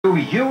Do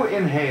you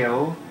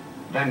inhale?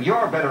 Then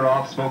you're better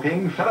off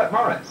smoking Philip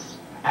Morris.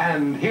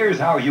 And here's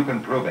how you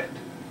can prove it.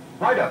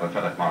 Light up a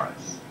Philip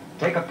Morris.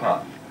 Take a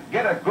puff.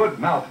 Get a good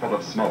mouthful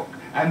of smoke.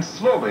 And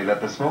slowly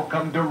let the smoke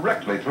come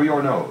directly through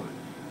your nose.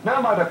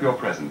 Now light up your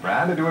present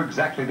brand and do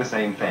exactly the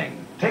same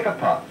thing. Take a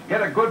puff.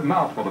 Get a good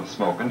mouthful of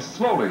smoke and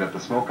slowly let the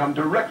smoke come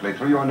directly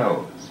through your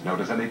nose.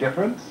 Notice any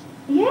difference?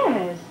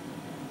 Yes.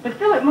 But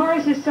Philip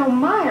Morris is so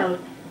mild,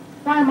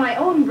 while my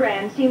own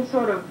brand seems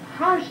sort of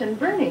harsh and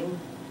burning.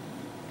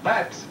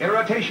 That's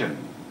irritation.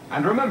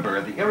 And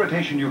remember, the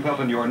irritation you felt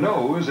in your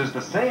nose is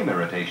the same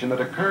irritation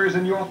that occurs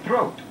in your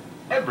throat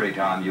every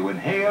time you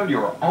inhale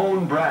your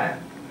own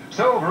brand.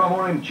 So for a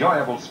more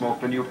enjoyable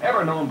smoke than you've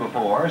ever known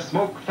before,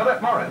 smoke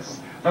Philip Morris.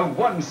 The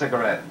one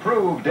cigarette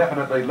proved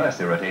definitely less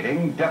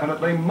irritating,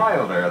 definitely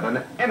milder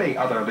than any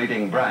other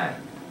leading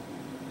brand.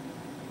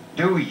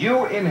 Do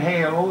you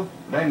inhale?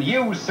 Then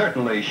you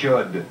certainly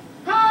should